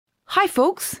Hi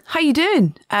folks, how you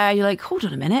doing? You're like, hold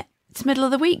on a minute, it's middle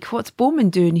of the week. What's Bowman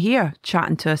doing here,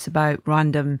 chatting to us about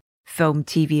random film,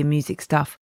 TV and music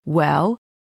stuff? Well,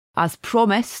 as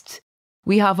promised,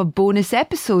 we have a bonus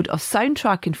episode of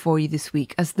soundtracking for you this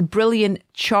week as the brilliant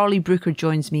Charlie Brooker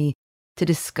joins me to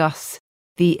discuss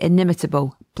the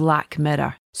inimitable Black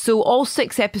Mirror. So all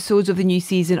 6 episodes of the new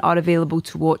season are available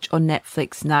to watch on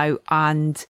Netflix now,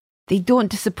 and they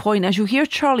don't disappoint. As you'll hear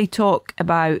Charlie talk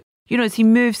about, as he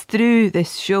moves through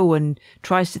this show and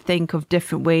tries to think of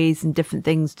different ways and different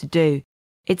things to do,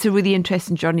 it's a really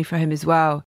interesting journey for him as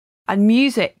well. And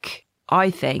music, I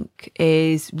think,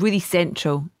 is really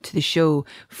central to the show,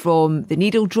 from the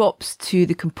needle drops to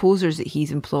the composers that he's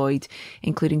employed,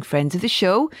 including friends of the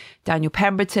show, Daniel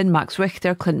Pemberton, Max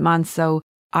Richter, Clint Mansell,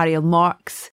 Ariel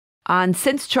Marks. And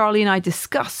since Charlie and I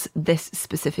discuss this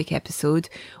specific episode,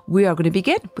 we are going to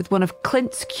begin with one of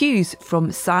Clint's cues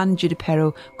from San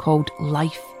Junipero called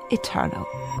Life Eternal.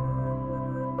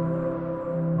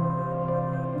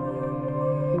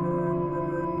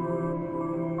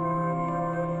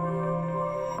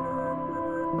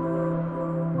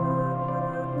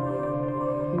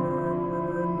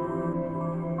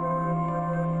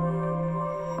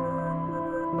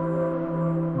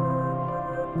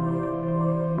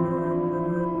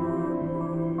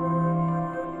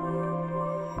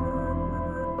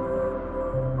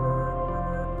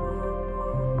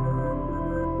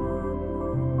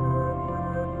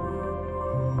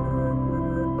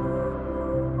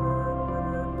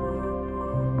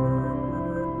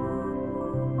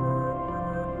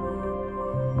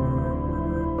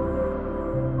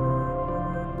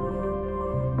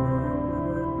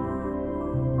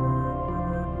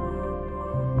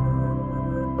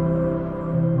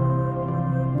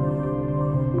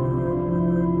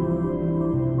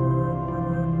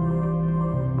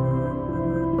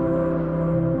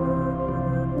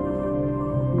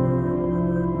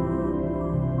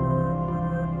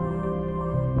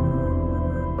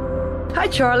 Hi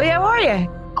Charlie, how are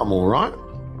you? I'm all right.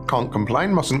 Can't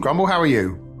complain, mustn't grumble. How are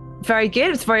you? Very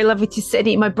good. It's very lovely to sit and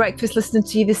eat my breakfast listening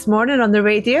to you this morning on the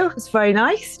radio. It's very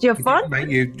nice. Did you have fun? Mate,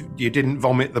 you didn't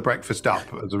vomit the breakfast up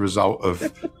as a result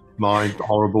of my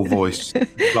horrible voice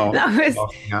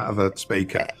blasting out of a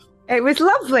speaker. It was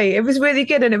lovely. It was really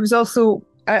good. And it was also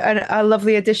a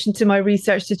lovely addition to my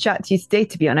research to chat to you today,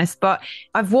 to be honest. But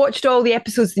I've watched all the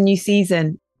episodes of the new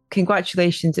season.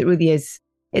 Congratulations. It really is.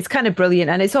 It's kind of brilliant.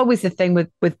 And it's always the thing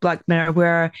with Black Mirror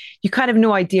where you kind of have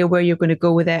no idea where you're going to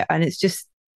go with it. And it's just,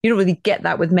 you don't really get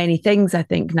that with many things, I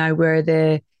think, now, where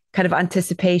the kind of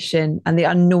anticipation and the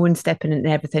unknown stepping into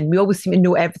everything. We always seem to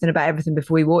know everything about everything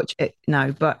before we watch it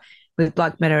now. But with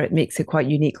Black Mirror, it makes it quite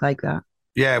unique like that.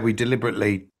 Yeah, we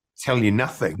deliberately tell you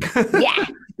nothing. Yeah.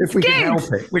 If we can help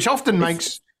it, which often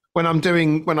makes, when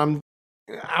I'm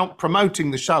out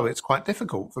promoting the show, it's quite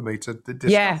difficult for me to discuss.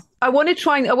 Yeah, I want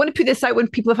to put this out when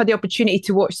people have had the opportunity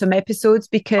to watch some episodes,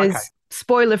 because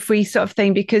spoiler free sort of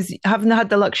thing, because I haven't had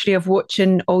the luxury of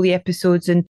watching all the episodes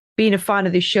and being a fan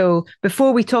of the show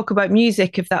before we talk about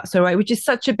music, if that's all right, which is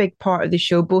such a big part of the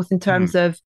show, both in terms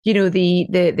of,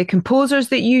 the composers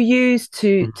that you use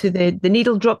to the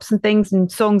needle drops and things and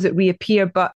songs that reappear.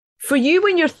 But for you,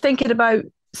 when you're thinking about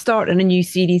starting a new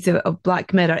series of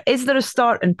Black Mirror, is there a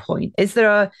starting point? Is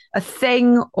there a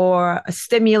thing or a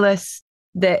stimulus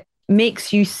that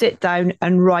makes you sit down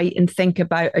and write and think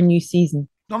about a new season?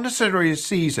 Not necessarily a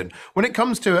season. When it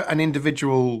comes to an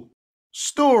individual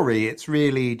story, it's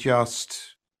really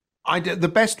just,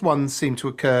 the best ones seem to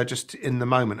occur just in the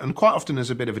moment, and quite often as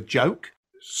a bit of a joke.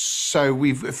 So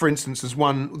for instance, there's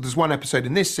one episode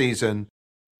in this season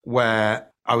where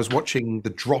I was watching The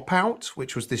Dropout,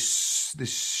 which was this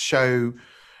show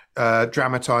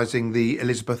dramatising the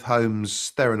Elizabeth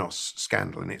Holmes Theranos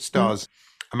scandal, and it stars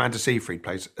Amanda Seyfried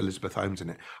plays Elizabeth Holmes in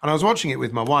it. And I was watching it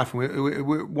with my wife, and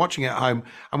we're watching it at home,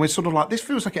 and we're sort of like, this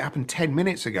feels like it happened 10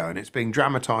 minutes ago, and it's being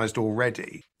dramatised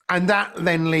already. And that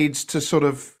then leads to sort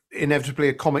of inevitably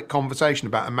a comic conversation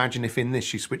about, imagine if in this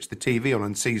she switched the TV on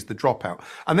and sees The Dropout.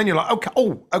 And then you're like,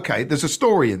 okay, there's a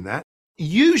story in that.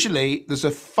 Usually there's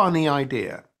a funny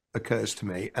idea occurs to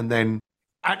me, and then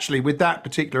actually with that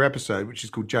particular episode, which is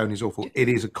called Joni's Awful, it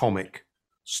is a comic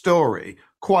story.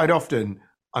 Quite often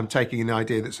I'm taking an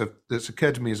idea that's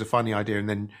occurred to me as a funny idea and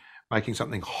then making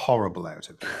something horrible out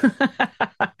of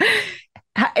it.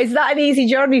 Is that an easy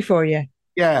journey for you?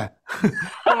 Yeah.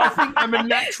 Well, I think I'm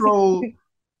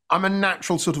a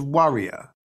natural sort of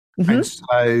worrier. And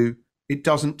so it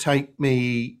doesn't take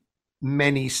me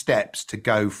many steps to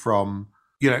go from,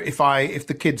 if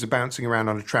the kids are bouncing around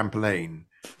on a trampoline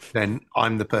then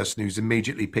I'm the person who's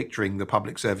immediately picturing the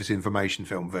public service information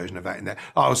film version of that in there.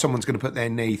 Oh, someone's going to put their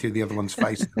knee through the other one's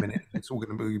face in a minute. It's all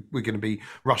going to be, we're going to be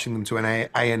rushing them to an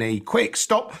A&E. Quick,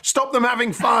 stop them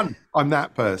having fun. I'm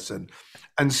that person.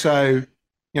 And so,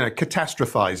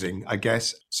 catastrophizing, I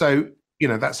guess. So,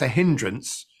 that's a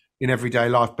hindrance in everyday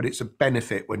life, but it's a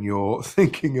benefit when you're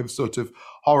thinking of sort of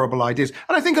horrible ideas.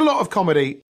 And I think a lot of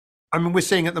comedy, I mean, we're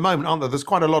seeing at the moment, aren't there? There's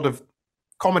quite a lot of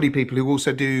comedy people who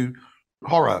also do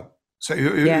horror, so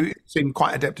who seem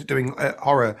quite adept at doing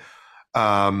horror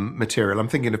material. I'm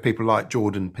thinking of people like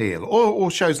Jordan Peele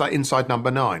or shows like Inside Number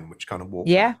 9, which kind of walk.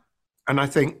 Yeah. And I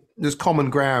think there's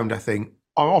common ground, I think.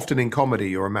 Often in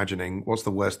comedy, you're imagining what's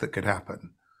the worst that could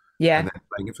happen. Yeah. And then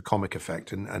playing it for comic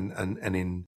effect, and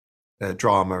in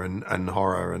drama and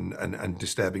horror and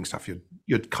disturbing stuff,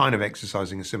 you're kind of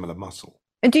exercising a similar muscle.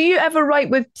 And do you ever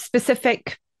write with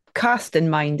specific cast in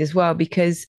mind as well?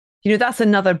 Because that's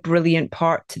another brilliant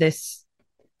part to this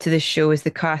show, is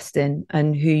the casting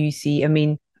and who you see. I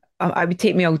mean, I would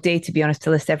take me all day, to be honest, to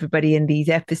list everybody in these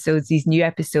episodes, these new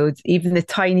episodes, even the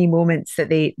tiny moments that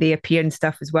they appear and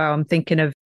stuff as well. I'm thinking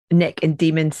of Nick and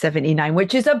Demon 79,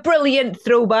 which is a brilliant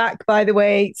throwback, by the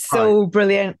way. So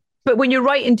brilliant. But when you're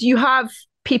writing, do you have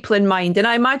people in mind? And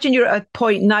I imagine you're at a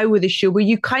point now with the show where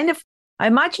you I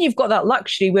imagine you've got that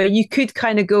luxury where you could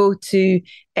kind of go to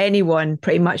anyone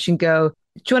pretty much and go,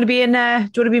 do you want to be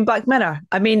in Black Mirror?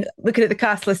 I mean, looking at the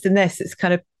cast list in this, it's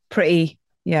kind of pretty,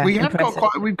 we've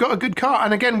got a good cast,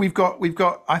 and again, we've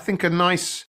got I think a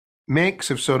nice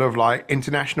mix of sort of like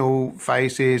international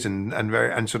faces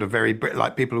and sort of very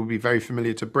like people who will be very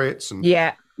familiar to Brits,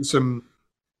 and some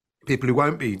people who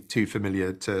won't be too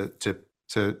familiar to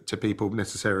people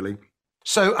necessarily.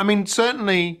 So, I mean,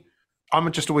 certainly,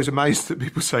 I'm just always amazed that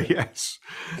people say yes,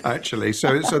 actually.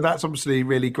 So that's obviously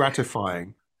really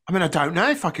gratifying. I mean, I don't know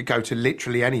if I could go to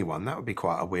literally anyone. That would be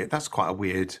quite a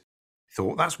weird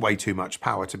thought. That's way too much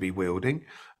power to be wielding.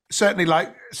 Certainly,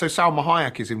 so Salma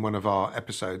Hayek is in one of our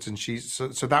episodes, and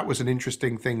so that was an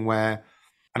interesting thing where,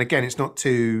 and again, it's not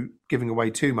too giving away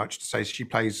too much to say she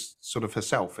plays sort of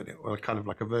herself in it, or kind of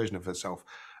like a version of herself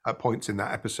at points in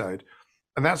that episode.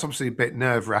 And that's obviously a bit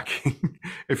nerve-wracking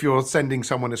if you're sending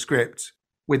someone a script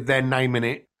with their name in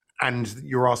it and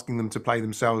you're asking them to play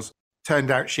themselves.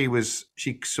 Turned out she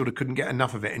sort of couldn't get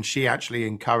enough of it, and she actually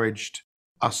encouraged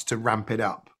us to ramp it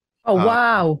up. Oh,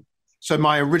 wow. So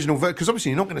my original, because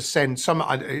obviously you're not going to send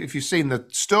if you've seen the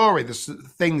story, there's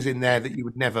things in there that you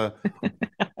would never,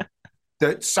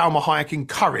 that Salma Hayek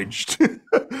encouraged,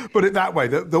 put it that way,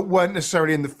 that weren't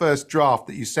necessarily in the first draft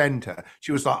that you send her.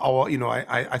 She was like, oh,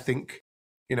 I think,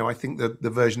 I think the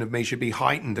version of me should be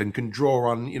heightened and can draw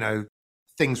on,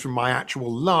 things from my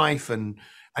actual life, and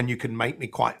you can make me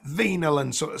quite venal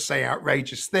and sort of say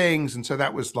outrageous things. And so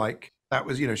that was,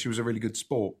 she was a really good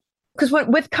sport. Because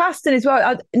with casting as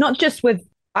well, not just with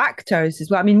actors as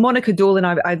well. I mean, Monica Dolan,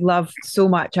 I love so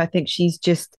much. I think she's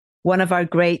just one of our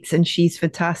greats, and she's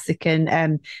fantastic.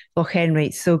 And Loch Henry,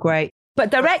 it's so great. But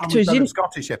directors, a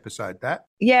Scottish episode, that.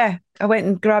 Yeah, I went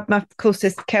and grabbed my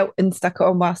closest kilt and stuck it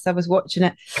on whilst I was watching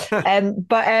it.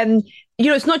 But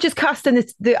it's not just casting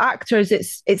the actors;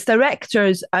 it's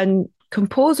directors and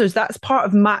composers. That's part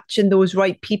of matching those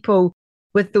right people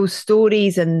with those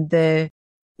stories, and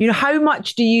how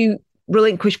much do you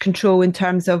relinquish control in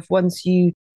terms of once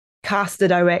you cast the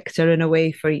director in a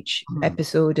way for each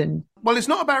episode? And well, it's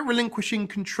not about relinquishing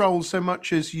control so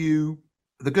much as the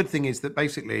good thing is that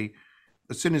basically,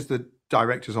 as soon as the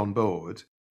director's on board,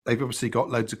 they've obviously got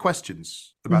loads of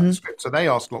questions about the script. So they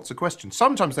ask lots of questions.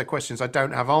 Sometimes they're questions I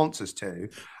don't have answers to.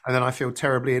 And then I feel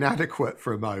terribly inadequate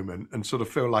for a moment and sort of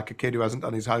feel like a kid who hasn't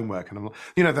done his homework. And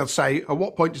I'm, they'll say, at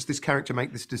what point does this character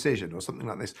make this decision or something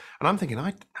like this? And I'm thinking,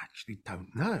 I actually don't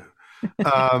know.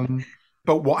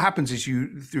 But what happens is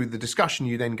through the discussion,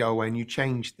 you then go away and you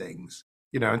change things.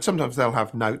 And sometimes they'll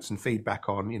have notes and feedback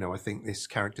on, I think this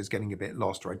character's getting a bit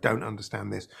lost, or I don't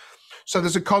understand this. So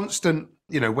there's a constant,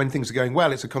 when things are going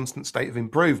well, it's a constant state of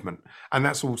improvement. And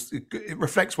that's all, it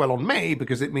reflects well on me,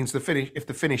 because it means if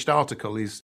the finished article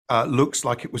looks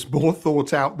like it was more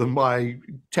thought out than my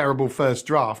terrible first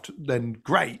draft, then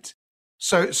great.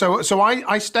 So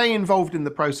I stay involved in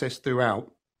the process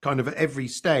throughout, kind of at every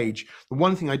stage. The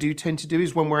one thing I do tend to do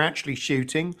is when we're actually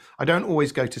shooting, I don't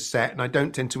always go to set, and I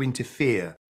don't tend to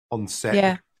interfere on set.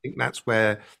 Yeah. I think that's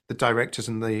where the directors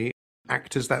and the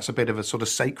actors, that's a bit of a sort of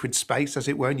sacred space, as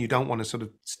it were, and you don't want to sort of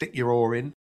stick your oar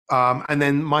in. And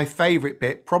then my favorite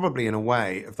bit, probably in a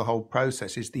way, of the whole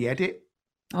process is the edit.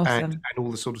 Awesome. And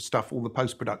all the sort of stuff, all the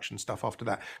post-production stuff after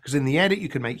that. Because in the edit, you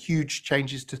can make huge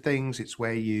changes to things. It's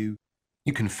where you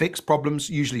You can fix problems,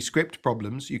 usually script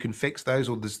problems. You can fix those,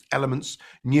 or there's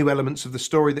new elements of the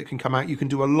story that can come out. You can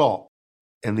do a lot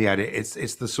in the edit.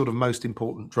 It's the sort of most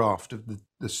important draft of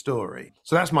the story.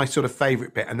 So that's my sort of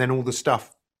favorite bit. And then all the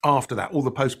stuff after that, all the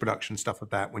post-production stuff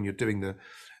of that, when you're doing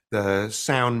the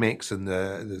sound mix and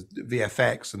the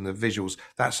VFX and the visuals,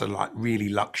 that's a like really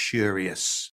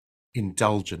luxurious,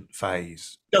 indulgent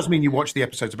phase. Does mean you watch the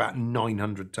episodes about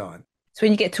 900 times. So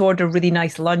when you get to order a really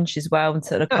nice lunch as well and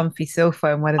sit on a comfy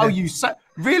sofa and whatever. Oh, you say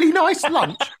really nice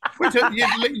lunch?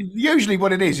 Usually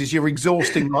what it is you're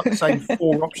exhausting like the same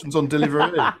 4 options on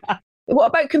Deliveroo. What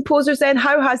about composers then?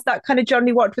 How has that kind of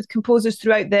journey worked with composers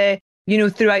throughout the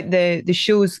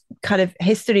show's kind of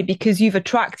history? Because you've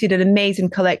attracted an amazing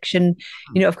collection,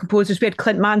 of composers. We had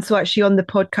Clint Mansell actually on the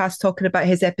podcast talking about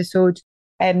his episode,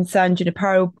 San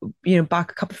Junipero,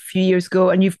 back a few years ago.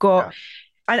 And you've got... Yeah.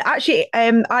 And actually,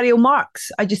 Ariel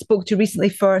Marks, I just spoke to recently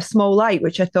for A Small Light,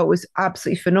 which I thought was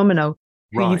absolutely phenomenal.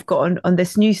 Right. Who you've got on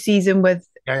this new season with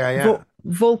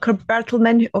Volker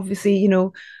Bertelmann, obviously,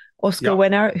 Oscar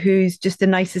winner, who's just the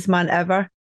nicest man ever.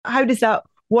 How does that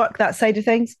work, that side of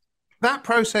things? That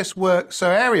process works. So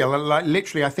Ariel, like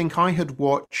literally, I think I had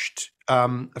watched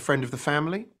A Friend of the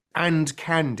Family and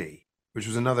Candy, which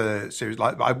was another series.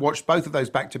 Like I watched both of those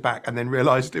back to back and then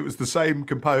realized it was the same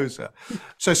composer.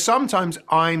 So sometimes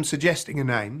I'm suggesting a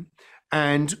name,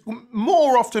 and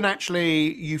more often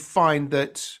actually you find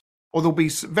that, or there'll be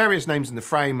various names in the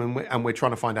frame, and we're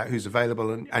trying to find out who's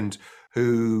available and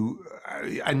who,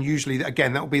 and usually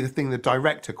again that will be the thing the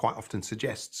director quite often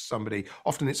suggests somebody.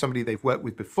 Often it's somebody they've worked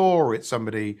with before, or it's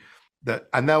somebody that,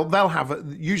 and they'll have.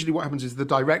 Usually what happens is the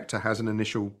director has an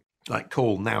initial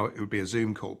call. Now it would be a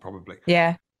Zoom call probably.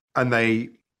 Yeah. And they,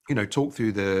 talk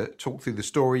through the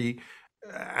story,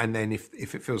 and then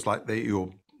if it feels like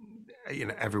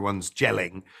everyone's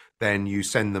gelling, then you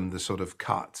send them the sort of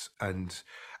cut, and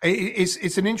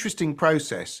it's an interesting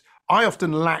process. I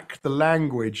often lack the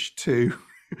language to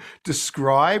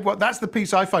describe that's the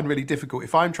piece I find really difficult.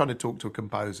 If I'm trying to talk to a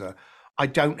composer, I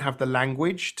don't have the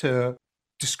language to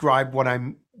describe what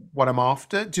I'm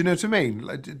after. Do you know what I mean?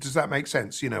 Does that make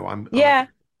sense?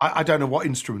 I don't know what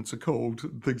instruments are called,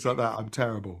 things like that. I'm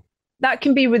terrible. That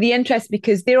can be really interesting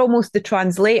because they're almost the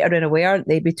translator in a way, aren't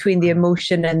they, between the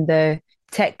emotion and the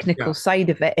technical side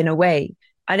of it in a way.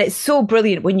 And it's so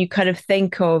brilliant when you kind of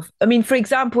think of, for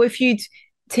example, if you'd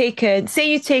taken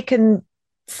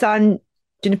San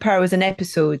Junipero as an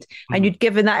episode and you'd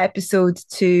given that episode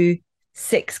to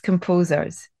 6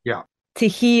 composers. Yeah. To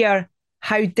hear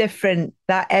how different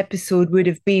that episode would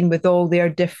have been with all their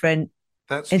different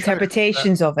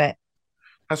interpretations of it.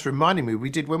 That's reminding me, we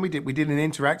did an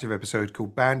interactive episode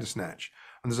called Bandersnatch,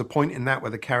 and there's a point in that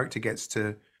where the character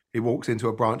he walks into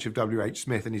a branch of W.H.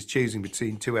 Smith and he's choosing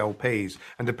between 2 LPs,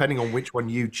 and depending on which one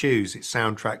you choose, it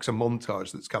soundtracks a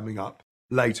montage that's coming up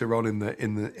later on in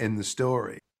the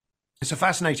story. It's a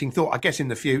fascinating thought. I guess in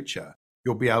the future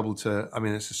you'll be able to,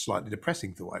 it's a slightly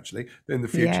depressing thought actually, but in the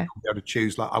future you'll be able to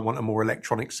choose, I want a more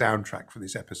electronic soundtrack for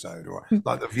this episode, or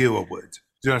like the viewer would.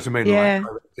 Do you know what I mean? Yeah.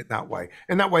 It that way.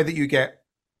 In that way that you get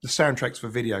the soundtracks for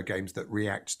video games that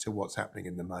react to what's happening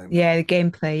in the moment. Yeah, the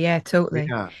gameplay. Yeah, totally.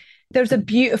 Yeah. There's a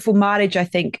beautiful marriage, I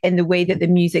think, in the way that the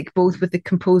music, both with the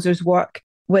composer's work,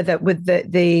 with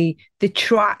the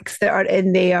tracks that are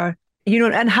in there,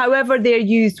 and however they're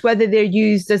used, whether they're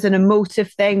used as an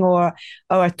emotive thing or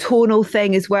a tonal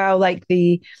thing as well, like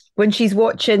when she's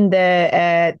watching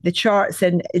the charts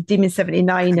in Demon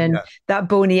 79 and that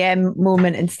Boney M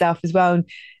moment and stuff as well,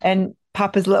 and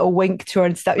Papa's little wink to her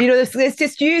and stuff. It's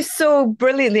just used so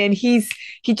brilliantly, and he's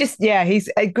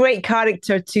a great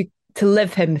character to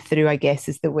live him through, I guess,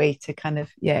 is the way to kind of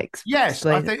yes,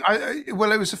 I think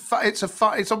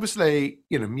it's obviously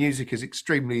music is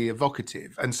extremely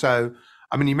evocative, and so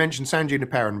you mentioned San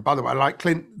Junipero, and by the way, I like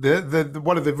Clint. The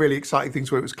one of the really exciting things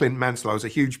where it was Clint Mansell. I was a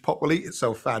huge Pop Will Eat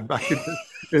Itself fan back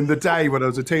in the day when I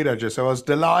was a teenager, so I was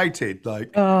delighted. Did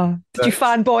you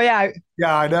fanboy out?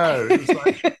 Yeah, I know.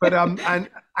 But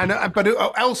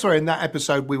elsewhere in that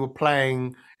episode, we were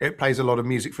playing. It plays a lot of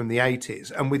music from the 80s.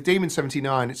 And with Demon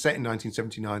 79, it's set in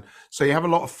 1979. So you have a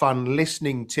lot of fun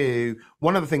listening to.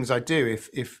 One of the things I do,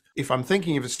 if I'm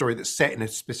thinking of a story that's set in a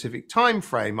specific time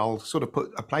frame, I'll sort of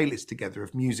put a playlist together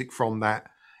of music from that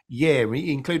year,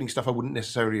 including stuff I wouldn't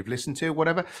necessarily have listened to or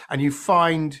whatever. And you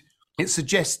find it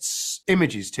suggests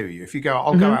images to you. If you go,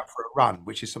 I'll go out for a run,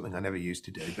 which is something I never used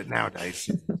to do. But nowadays,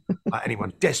 like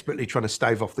anyone desperately trying to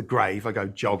stave off the grave, I go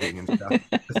jogging and stuff.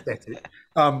 Aesthetic.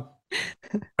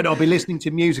 And I'll be listening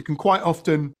to music, and quite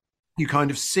often you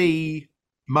kind of see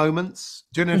moments.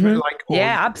 Do you know what I mean?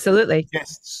 Absolutely.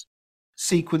 Suggests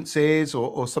sequences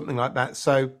or something like that.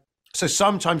 So So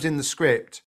sometimes in the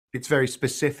script, it's very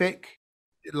specific,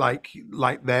 like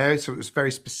there. So it was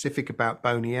very specific about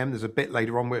Boney M. There's a bit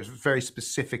later on where it's very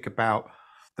specific about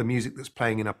the music that's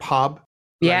playing in a pub.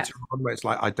 Later on, where it's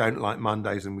like, I don't like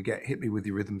Mondays, and we get Hit Me With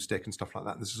Your Rhythm Stick and stuff like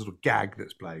that. There's a sort of gag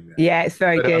that's playing there. Yeah, it's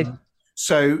very good.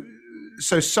 So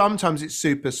sometimes it's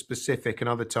super specific, and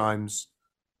other times,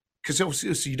 because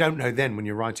obviously you don't know then when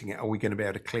you're writing it, are we going to be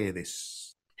able to clear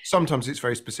this? Sometimes it's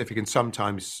very specific, and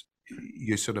sometimes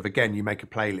you sort of, again, you make a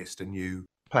playlist and you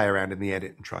play around in the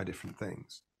edit and try different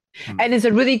things. And there's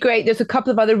a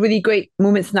couple of other really great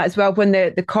moments in that as well, when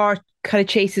the car kind of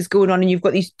chase is going on and you've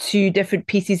got these two different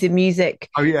pieces of music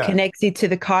connected to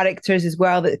the characters as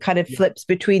well, that kind of flips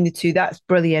between the two. That's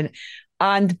brilliant.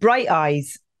 And Bright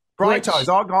Eyes. Art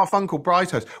Garfunkel,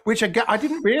 Bright Eyes, which I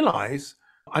didn't realise.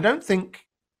 I don't think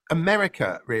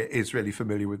America is really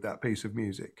familiar with that piece of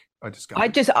music. I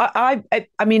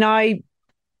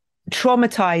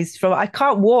traumatized from, I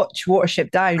can't watch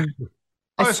Watership Down.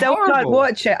 I still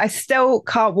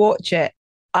can't watch it.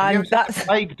 And that's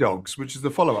Plague Dogs, which is the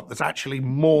follow-up that's actually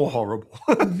more horrible.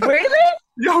 Really?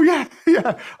 Oh yeah.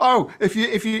 Oh, if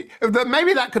you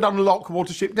maybe that could unlock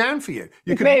Watership Down for you.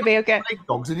 You could maybe okay. Plague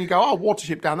Dogs, and you go, oh,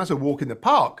 Watership Down, that's a walk in the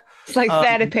park. It's like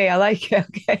therapy. I like it.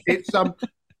 Okay. It's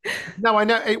No, I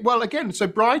know. Well, again, so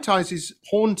Bright Eyes is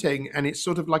haunting, and it's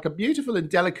sort of like a beautiful and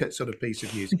delicate sort of piece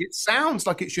of music. It sounds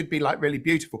like it should be like really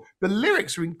beautiful. The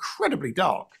lyrics are incredibly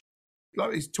dark.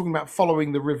 Like he's talking about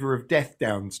following the river of death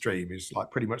downstream is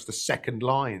like pretty much the second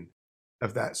line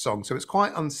of that song. So it's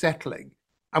quite unsettling.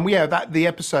 And the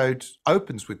episode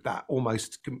opens with that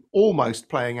almost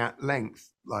playing at length.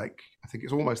 Like I think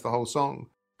it's almost the whole song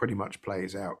pretty much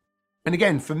plays out. And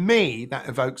again, for me, that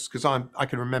evokes, because I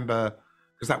can remember,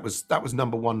 because that was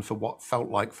number one for what felt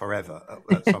like forever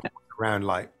at some point around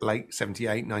like late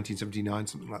 78, 1979,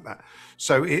 something like that.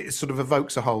 So it sort of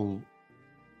evokes a whole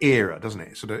era, doesn't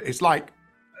it? Sort of, it's like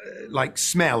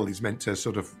smell is meant to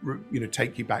sort of,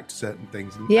 take you back to certain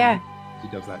things. And he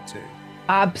does that too.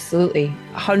 Absolutely,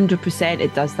 100%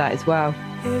 it does that as well.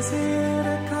 Is it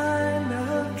a kind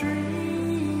of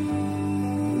dream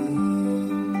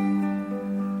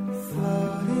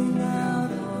floating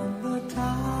out on the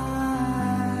tide,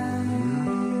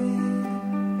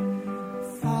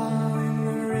 following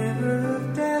the river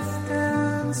of death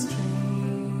downstream?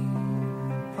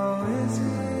 Oh, is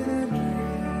it a dream?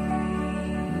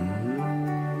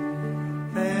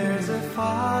 There's a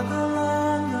fog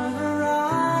along the horizon,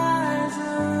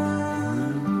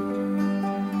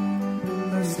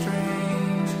 a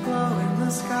strange glow in the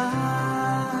sky,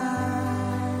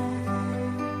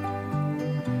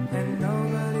 and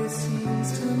nobody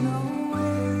seems to know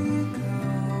where you go,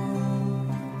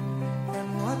 and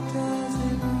what does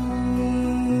it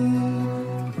mean?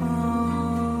 Oh,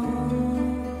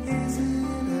 is it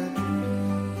a dream?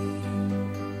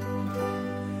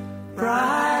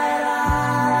 Bright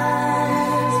eyes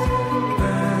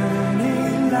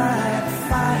burning like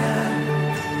fire,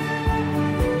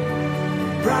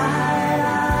 bright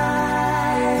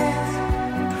eyes,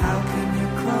 how can you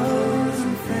close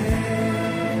and fade?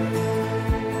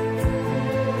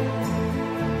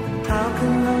 How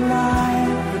can the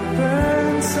light that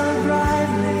burns so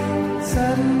brightly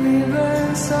suddenly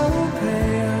burn so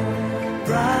pale?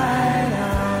 Bright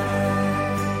eyes.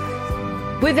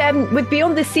 With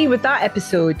Beyond the Sea, with that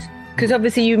episode, because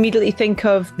obviously you immediately think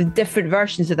of the different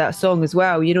versions of that song as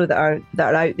well, that are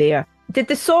out there. Did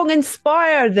the song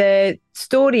inspire the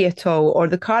story at all, or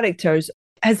the characters?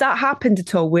 Has that happened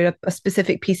at all, where a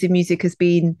specific piece of music has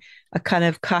been a kind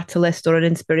of catalyst or an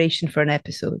inspiration for an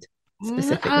episode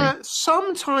specifically?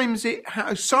 Sometimes it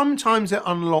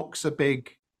unlocks a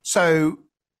big. So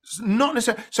not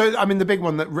necessarily. So I mean, the big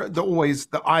one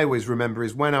that I always remember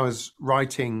is when I was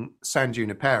writing San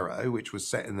Junipero, which was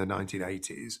set in the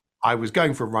 1980s. I was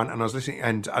going for a run and I was listening,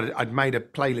 and I'd made a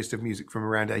playlist of music from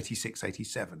around 86,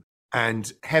 87.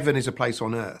 And Heaven is a Place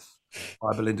on Earth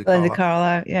by Belinda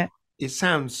Carlisle, yeah. It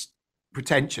sounds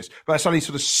pretentious, but I suddenly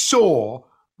sort of saw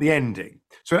the ending.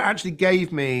 So it actually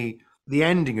gave me the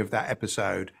ending of that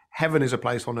episode, Heaven is a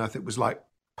Place on Earth. It was like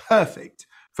perfect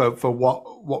for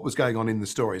what was going on in the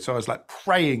story. So I was like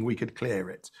praying we could clear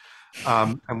it.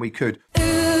 And we could.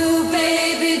 Ooh,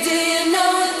 baby, do you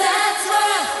know that's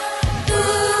right?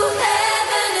 Ooh,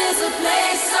 heaven is a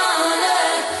place on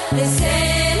earth. They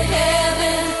say in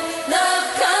heaven, love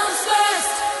comes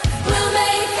first. We'll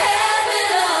make heaven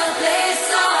our place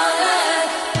on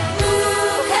earth.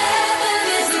 Ooh, heaven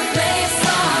is a place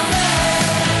on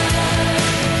earth.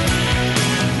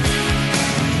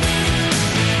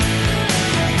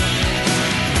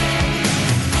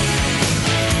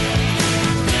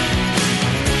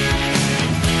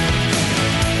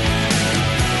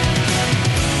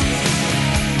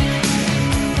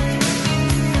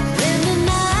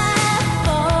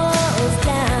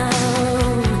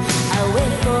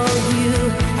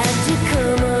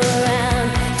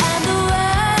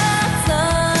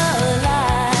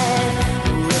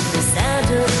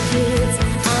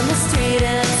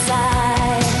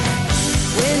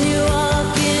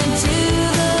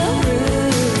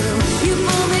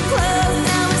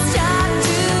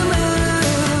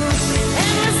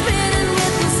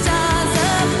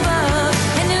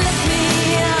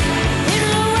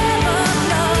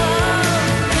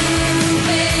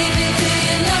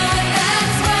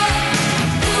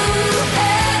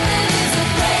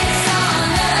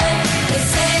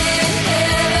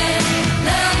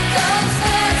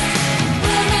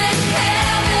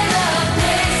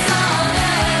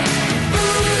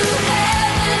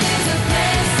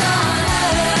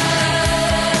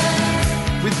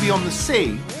 Beyond the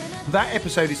Sea, that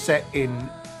episode is set in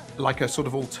like a sort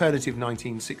of alternative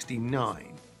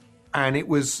 1969. And it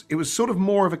was sort of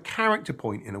more of a character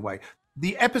point in a way.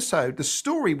 The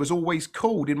story was always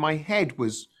called, in my head,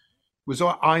 was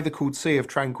either called Sea of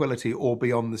Tranquility or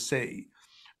Beyond the Sea.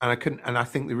 And I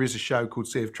think there is a show called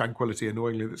Sea of Tranquility,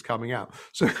 annoyingly, that's coming out.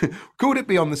 So called it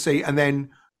Beyond the Sea. And then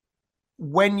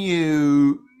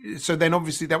then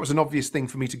obviously that was an obvious thing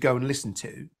for me to go and listen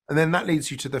to. And then that leads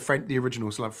you to the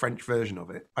original sort of French version of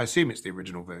it. I assume it's the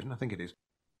original version. I think it is.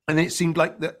 And then it seemed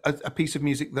like a piece of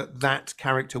music that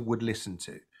character would listen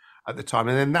to at the time.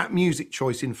 And then that music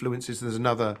choice influences, there's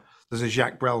a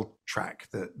Jacques Brel track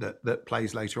that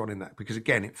plays later on in that, because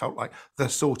again, it felt like the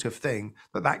sort of thing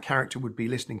that character would be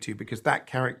listening to, because that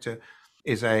character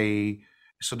is a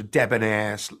sort of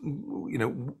debonair,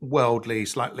 worldly,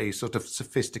 slightly sort of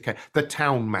sophisticated, the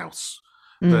town mouse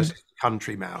versus the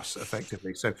country mouse,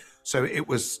 effectively. So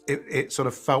it sort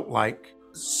of felt like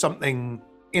something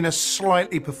in a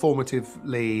slightly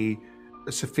performatively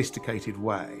sophisticated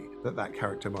way that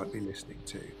character might be listening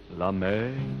to. La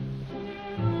mer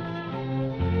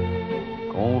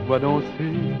qu'on voit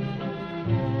danser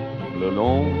le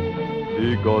long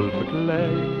des golfes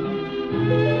clairs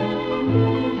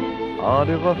a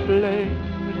des reflets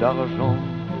d'argent.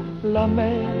 La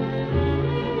mer,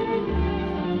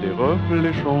 des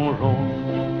reflets changeants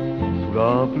sous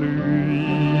la pluie.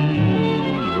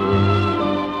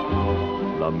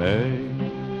 La mer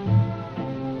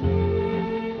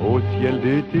au ciel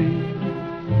d'été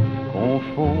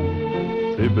confond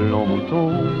ses blancs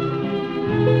moutons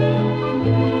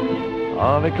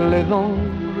avec les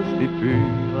anges si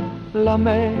purs. La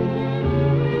mer,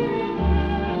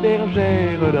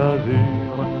 bergère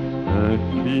d'azur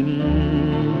infinie.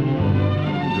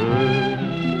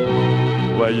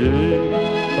 Voyez,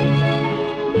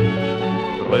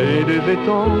 près des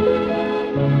étangs,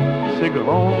 ces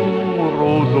grands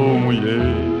roseaux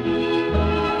mouillés.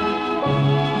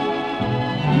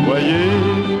 Voyez,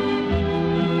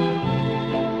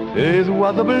 ces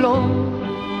oiseaux blancs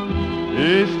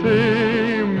et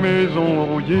ces maisons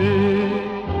rouillées.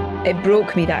 It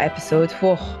broke me, that episode.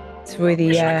 Whoa, it's really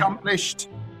Mission accomplished.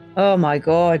 Oh my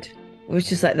God. It was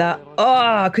just like that.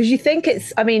 Oh, because you think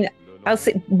it's, I mean, I'll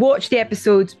say, watch the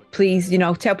episode, please.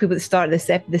 Tell people at the start of this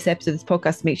episode of this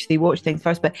podcast to make sure they watch things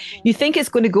first. But you think it's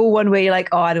going to go one way, you're like,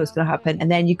 oh, I know what's going to happen.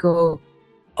 And then you go,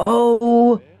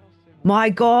 oh my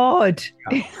God.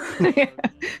 Yeah.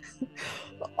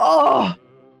 Oh,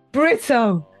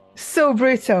 brutal. So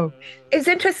brutal. It's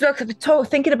interesting because I've been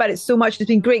thinking about it so much. It's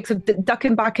been great because I'm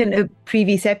ducking back into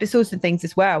previous episodes and things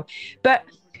as well. But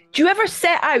do you ever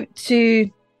set out to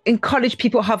encourage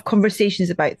people to have conversations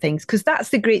about things? Because that's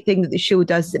the great thing that the show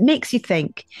does, is it makes you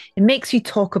think, it makes you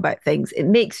talk about things, it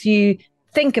makes you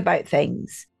think about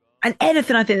things. And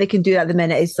anything I think they can do at the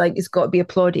minute is like, it's got to be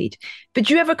applauded. But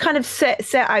do you ever kind of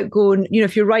set out going,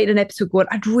 if you're writing an episode going,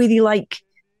 I'd really like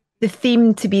the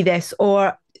theme to be this,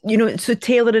 or so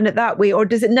tailoring it that way, or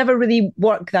does it never really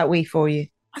work that way for you?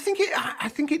 I think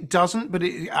it doesn't, but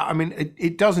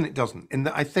it doesn't. In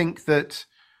that I think that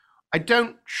I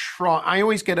don't try. I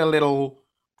always get a little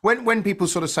when people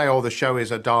sort of say, "Oh, the show is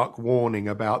a dark warning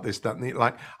about this, that," and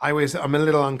like I'm a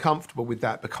little uncomfortable with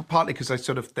that, but partly because I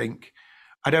sort of think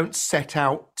I don't set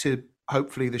out to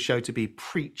hopefully the show to be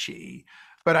preachy,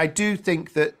 but I do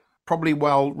think that probably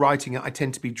while writing it, I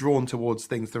tend to be drawn towards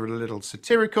things that are a little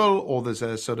satirical, or there's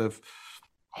a sort of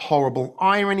horrible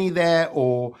irony there,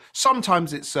 or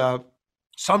sometimes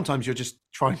sometimes you're just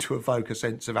trying to evoke a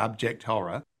sense of abject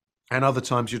horror. And other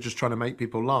times you're just trying to make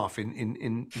people laugh.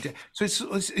 So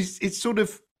it's sort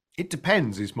of, it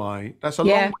depends. That's a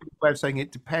long way of saying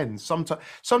it depends.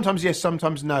 Sometimes yes,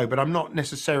 sometimes no. But I'm not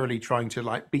necessarily trying to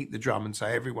like beat the drum and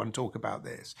say everyone talk about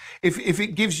this. If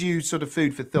it gives you sort of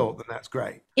food for thought, then that's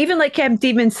great. Even like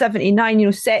Demon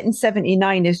 79, set in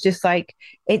 79 is just like,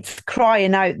 it's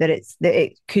crying out that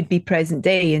it could be present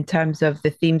day in terms of the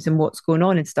themes and what's going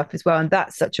on and stuff as well. And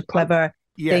that's such a clever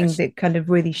thing that kind of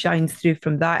really shines through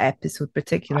from that episode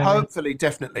particularly. Hopefully,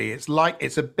 definitely. It's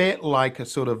a bit like a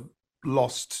sort of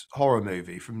lost horror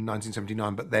movie from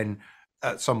 1979, but then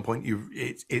at some point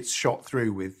it's shot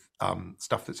through with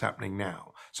stuff that's happening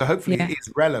now. So hopefully it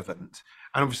is relevant.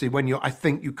 And obviously I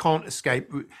think you can't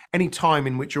escape any time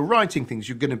in which you're writing things,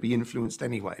 you're going to be influenced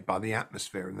anyway by the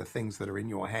atmosphere and the things that are in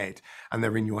your head, and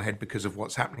they're in your head because of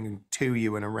what's happening to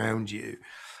you and around you.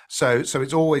 So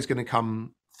it's always going to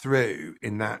come through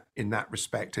in that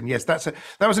respect. And yes, that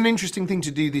was an interesting thing to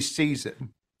do this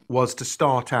season, was to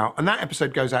start out, and that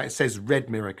episode goes out, it says Red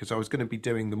Mirror, because I was going to be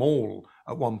doing them all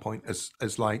at one point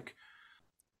as like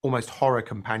almost horror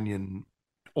companion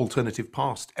alternative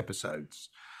past episodes.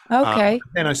 Okay.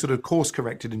 Then I sort of course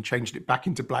corrected and changed it back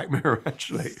into Black Mirror,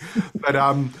 actually.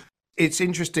 But it's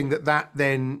interesting that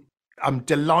then I'm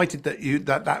delighted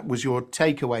that that was your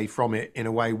takeaway from it in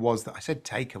a way. Was that I said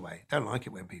takeaway? I don't like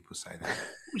it when people say that.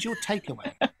 What was your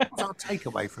takeaway? What was our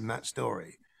takeaway from that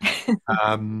story?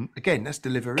 Again, that's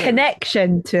delivery.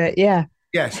 Connection to it, yeah.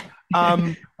 Yes.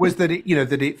 Was that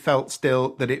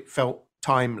it felt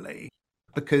timely,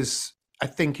 because I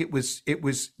think it was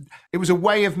a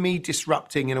way of me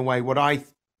disrupting in a way what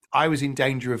I was in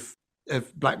danger of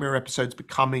Black Mirror episodes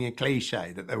becoming a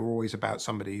cliche, that they were always about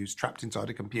somebody who's trapped inside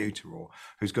a computer or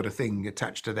who's got a thing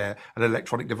attached to an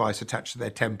electronic device attached to their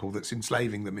temple that's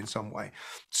enslaving them in some way.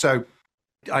 So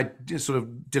I just sort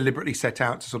of deliberately set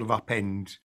out to sort of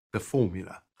upend the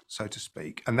formula, so to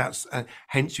speak. And that's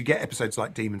hence you get episodes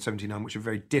like Demon 79, which are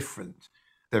very different.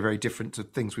 They're very different to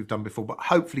things we've done before, but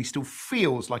hopefully still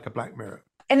feels like a Black Mirror.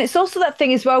 And it's also that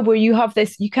thing as well where you have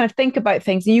this, you kind of think about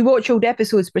things and you watch old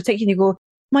episodes, particularly, you go,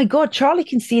 my God, Charlie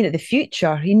can see into the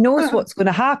future. He knows what's going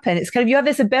to happen. It's kind of, you have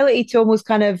this ability to almost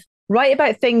kind of write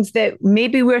about things that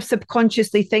maybe we're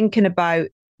subconsciously thinking about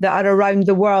that are around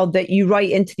the world, that you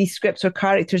write into these scripts or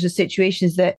characters or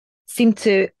situations that seem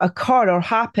to occur or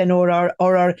happen or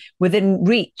are within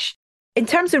reach. In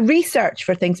terms of research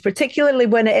for things, particularly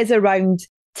when it is around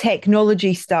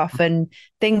technology stuff and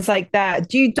things like that,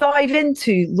 do you dive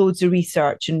into loads of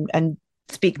research and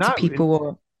speak to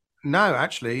people? No,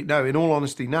 actually, no. In all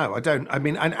honesty, no, I don't. I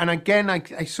mean, and again,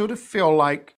 I sort of feel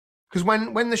like, because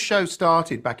when the show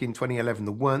started back in 2011,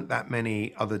 there weren't that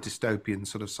many other dystopian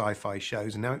sort of sci-fi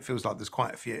shows, and now it feels like there's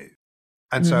quite a few.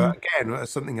 And so again,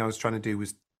 something I was trying to do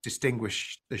was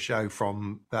distinguish the show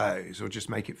from those, or just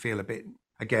make it feel a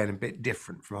bit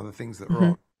different from other things that were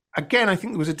on. Again, I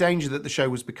think there was a danger that the show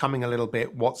was becoming a little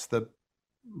bit, what's the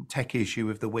tech issue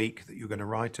of the week that you're going to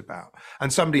write about?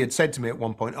 And somebody had said to me at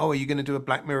one point, oh, are you going to do a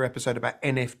Black Mirror episode about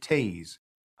NFTs?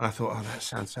 And I thought, oh, that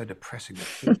sounds so depressing.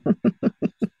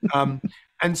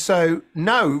 And so,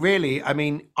 no, really, I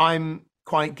mean, I'm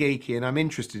quite geeky and I'm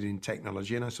interested in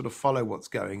technology and I sort of follow what's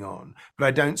going on, but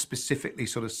I don't specifically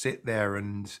sort of sit there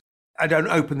and I don't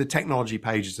open the technology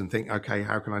pages and think, okay,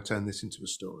 how can I turn this into a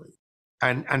story?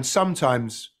 And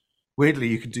sometimes, weirdly,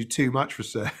 you can do too much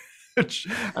research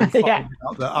and find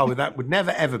out that, that would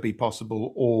never, ever be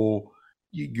possible, or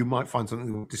you might find something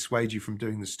that will dissuade you from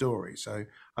doing the story. So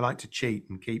I like to cheat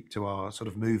and keep to our sort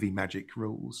of movie magic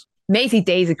rules. Maisie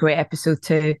Day is a great episode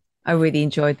too. I really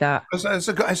enjoyed that. It's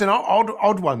an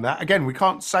odd one, that. Again, we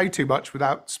can't say too much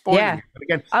without spoiling it. But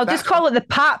again, I'll just call it the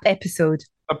PAP episode.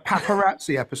 A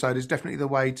paparazzi episode is definitely the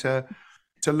way to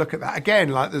look at that. Again,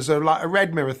 like there's a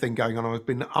Red Mirror thing going on. I've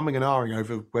been umming and ahhing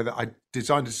over whether I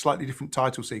designed a slightly different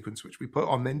title sequence, which we put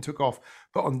on, then took off,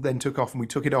 and we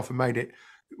took it off and made it,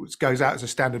 which goes out as a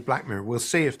standard Black Mirror. We'll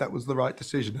see if that was the right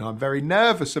decision. And I'm very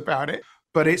nervous about it.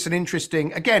 But it's an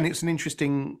interesting,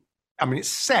 I mean, it's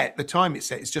set, the time it's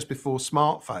set is just before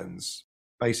smartphones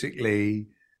basically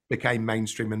became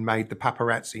mainstream and made the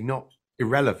paparazzi not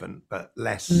irrelevant, but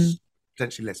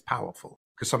potentially less powerful,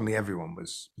 because suddenly everyone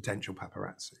was potential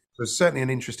paparazzi. So it's certainly an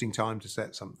interesting time to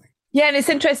set something. Yeah, and it's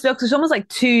interesting because there's almost like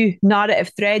two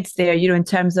narrative threads there, in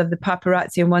terms of the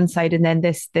paparazzi on one side and then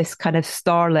this kind of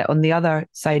starlet on the other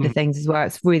side of things as well.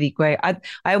 It's really great. I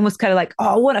almost kind of like,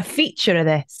 I want a feature of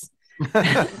this.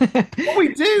 Well,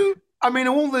 we do. I mean,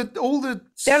 all the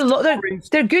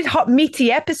they're good, hot,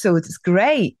 meaty episodes. It's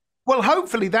great. Well,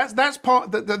 hopefully that's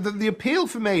part. The appeal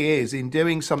for me is in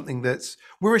doing something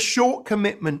we're a short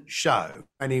commitment show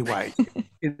anyway.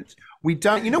 We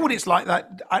don't, you know what it's like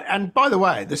that. And by the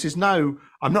way,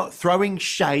 I'm not throwing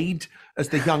shade, as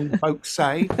the young folks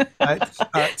say, at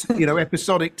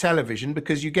episodic television,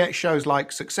 because you get shows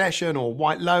like Succession or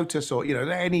White Lotus or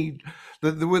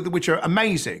which are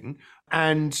amazing.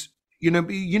 And you know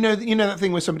that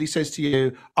thing where somebody says to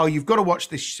you, "Oh, you've got to watch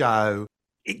this show.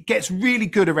 It gets really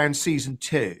good around season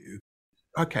 2."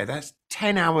 Okay, that's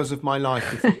 10 hours of my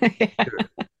life.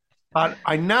 But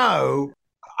I know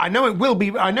it will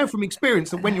be. I know from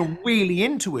experience that when you're really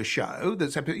into a show,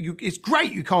 it's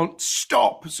great. You can't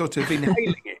stop sort of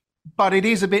inhaling it. But it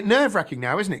is a bit nerve-wracking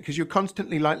now, isn't it? Because you're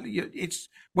constantly it's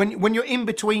when you're in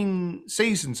between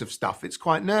seasons of stuff, it's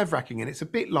quite nerve-wracking, and it's a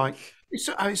bit like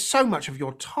it's so much of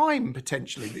your time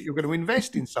potentially that you're going to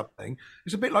invest in something.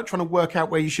 It's a bit like trying to work out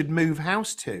where you should move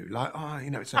house to. Like,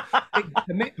 it's a big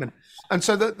commitment. And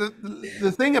so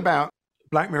the thing about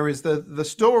Black Mirror is the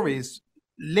stories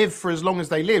live for as long as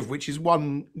they live, which is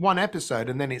one episode,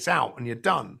 and then it's out and you're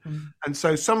done. And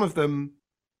so some of them,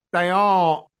 they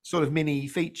are sort of mini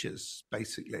features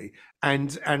basically,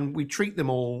 and we treat them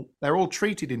all, they're all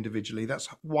treated individually. That's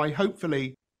why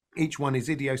hopefully Each one is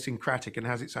idiosyncratic and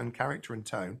has its own character and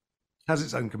tone, has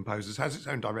its own composers, has its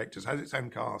own directors, has its own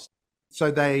cast. So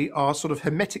they are sort of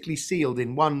hermetically sealed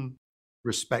in one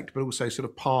respect, but also sort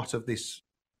of part of this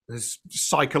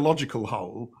psychological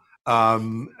whole.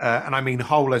 And I mean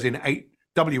whole as in WHOLE,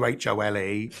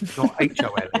 not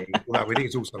HOLE, although it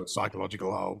is also a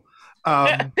psychological whole.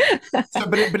 But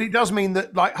it does mean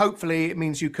that, like, hopefully it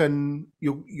means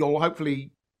you'll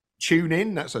hopefully tune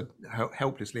in. That's a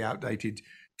helplessly outdated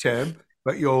term,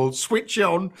 but you'll switch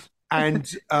on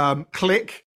and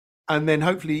click, and then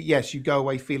hopefully, yes, you go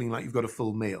away feeling like you've got a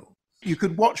full meal. You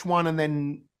could watch one and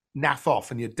then naff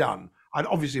off and you're done. I'd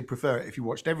obviously prefer it if you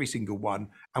watched every single one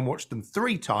and watched them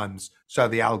 3 times, so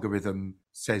the algorithm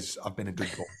says I've been a good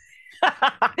boy.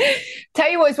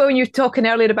 Tell you what, as well, when you were talking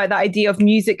earlier about that idea of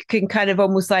music can kind of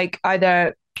almost like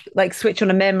either like switch on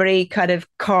a memory kind of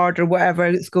card or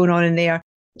whatever that's going on in there.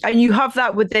 And you have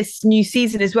that with this new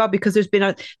season as well, because there's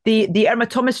been the Irma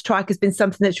Thomas track has been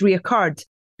something that's reoccurred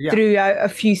throughout a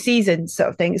few seasons, sort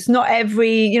of thing. It's not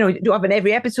every, you don't have an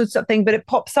every episode sort of thing, but it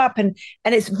pops up and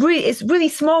it's really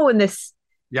small in this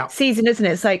season, isn't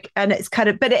it? It's like, and it's kind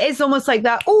of, but it is almost like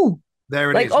that. Oh,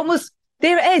 there it like is. Almost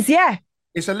there it is. Yeah.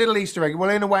 It's a little Easter egg. Well,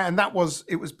 in a way, and it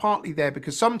was partly there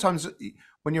because sometimes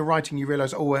when you're writing, you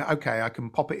realize, oh, okay, I can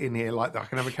pop it in here like that. I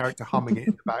can have a character humming it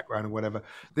in the background or whatever.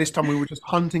 This time we were just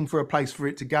hunting for a place for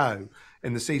it to go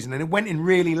in the season. And it went in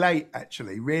really late,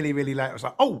 actually, really, really late. I was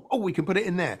like, oh, we can put it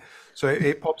in there. So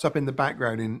it pops up in the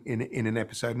background in an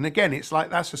episode. And again, it's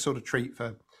like that's a sort of treat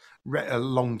for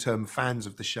long-term fans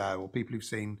of the show or people who've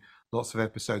seen lots of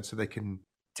episodes so they can...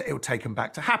 It'll take them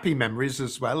back to happy memories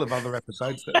as well of other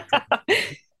episodes.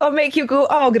 I'll make you go,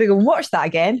 I'm going to go and watch that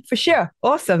again for sure.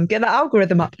 Awesome. Get that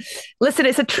algorithm up. Listen,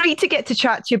 it's a treat to get to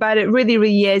chat to you about it. It really,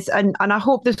 really is. And I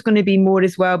hope there's going to be more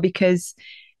as well because,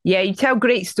 you tell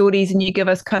great stories and you give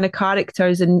us kind of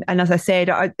characters. And as I said,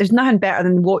 there's nothing better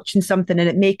than watching something and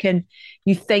it making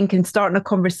you think and starting a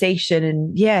conversation.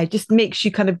 And it just makes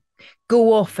you kind of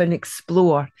go off and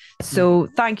explore. So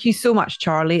thank you so much,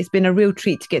 Charlie. It's been a real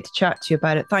treat to get to chat to you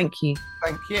about it. Thank you.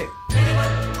 Thank you.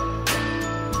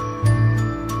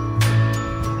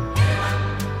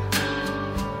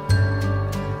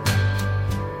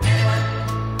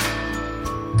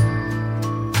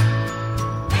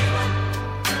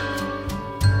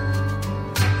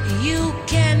 You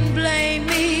can blame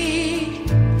me,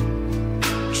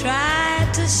 try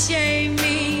to shame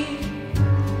me,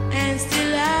 and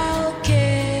still I'll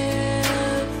care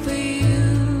for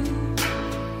you.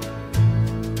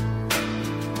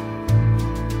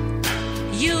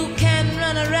 You can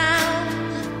run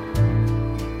around,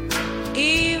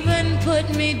 even put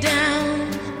me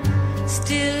down,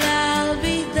 still I'll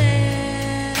be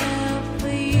there for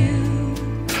you.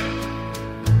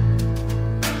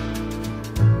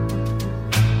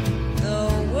 The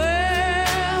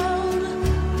world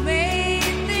may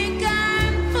think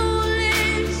I'm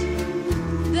foolish,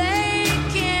 they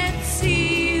can't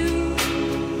see you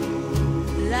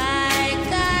like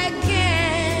I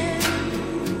can.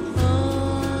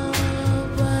 Oh,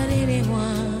 but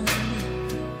anyone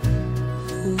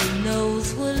who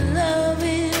knows what love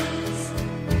is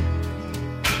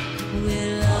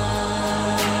will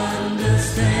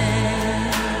understand.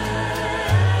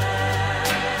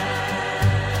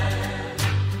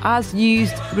 As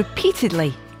used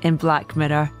repeatedly in Black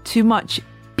Mirror, to much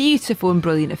beautiful and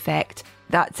brilliant effect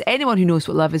that anyone who knows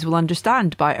what love is will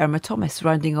understand by Irma Thomas,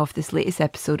 rounding off this latest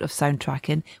episode of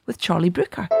Soundtracking with Charlie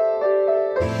Brooker.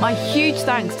 My huge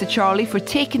thanks to Charlie for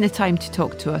taking the time to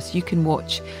talk to us. You can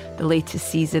watch the latest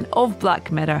season of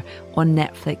Black Mirror on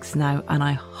Netflix now, and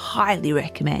I highly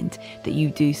recommend that you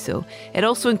do so. It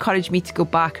also encouraged me to go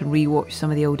back and rewatch some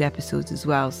of the old episodes as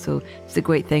well. So it's a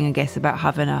great thing, I guess, about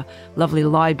having a lovely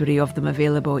library of them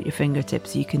available at your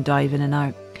fingertips so you can dive in and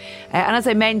out. And as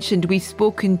I mentioned, we've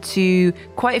spoken to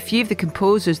quite a few of the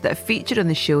composers that have featured on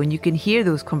the show, and you can hear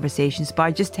those conversations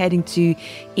by just heading to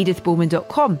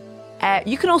edithbowman.com.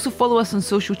 You can also follow us on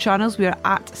social channels. We are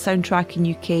at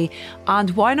Soundtracking UK,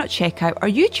 and why not check out our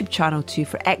YouTube channel too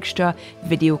for extra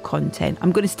video content.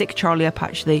 I'm going to stick Charlie up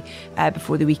actually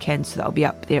before the weekend, so that'll be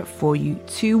up there for you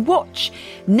to watch.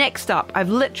 Next up, I've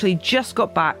literally just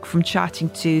got back from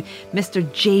chatting to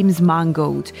Mr. James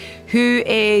Mangold, who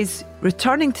is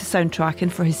returning to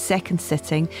Soundtracking for his second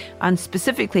sitting, and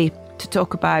specifically to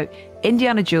talk about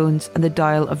Indiana Jones and the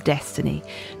Dial of Destiny.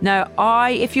 Now,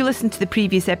 if you listen to the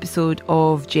previous episode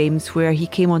of James, where he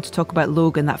came on to talk about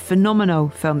Logan, that phenomenal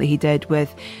film that he did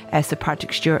with Sir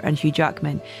Patrick Stewart and Hugh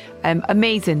Jackman,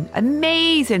 amazing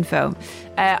film.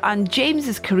 And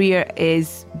James's career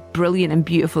is brilliant and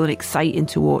beautiful and exciting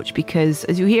to watch, because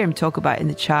as you hear him talk about in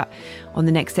the chat on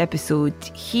the next episode,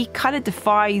 he kind of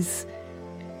defies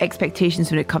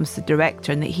expectations when it comes to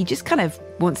director, and that he just kind of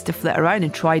wants to flit around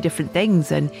and try different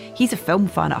things. And he's a film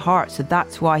fan at heart, so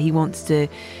that's why he wants to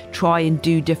try and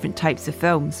do different types of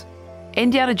films.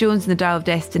 Indiana Jones and the Dial of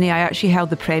Destiny, I actually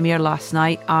held the premiere last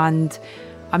night, and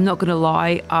I'm not going to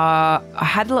lie, I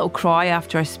had a little cry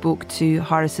after I spoke to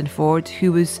Harrison Ford,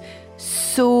 who was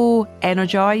so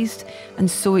energised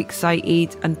and so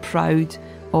excited and proud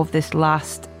of this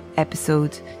last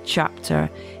episode, chapter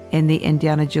in the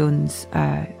Indiana Jones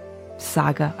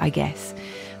saga, I guess.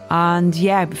 And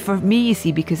yeah, for me, you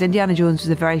see, because Indiana Jones was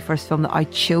the very first film that I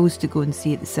chose to go and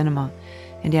see at the cinema,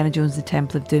 Indiana Jones and the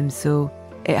Temple of Doom, so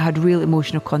it had real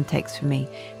emotional context for me.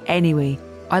 Anyway,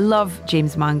 I love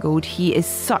James Mangold. He is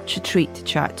such a treat to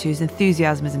chat to. His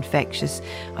enthusiasm is infectious,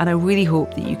 and I really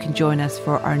hope that you can join us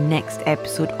for our next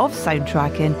episode of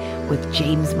Soundtracking with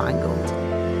James Mangold.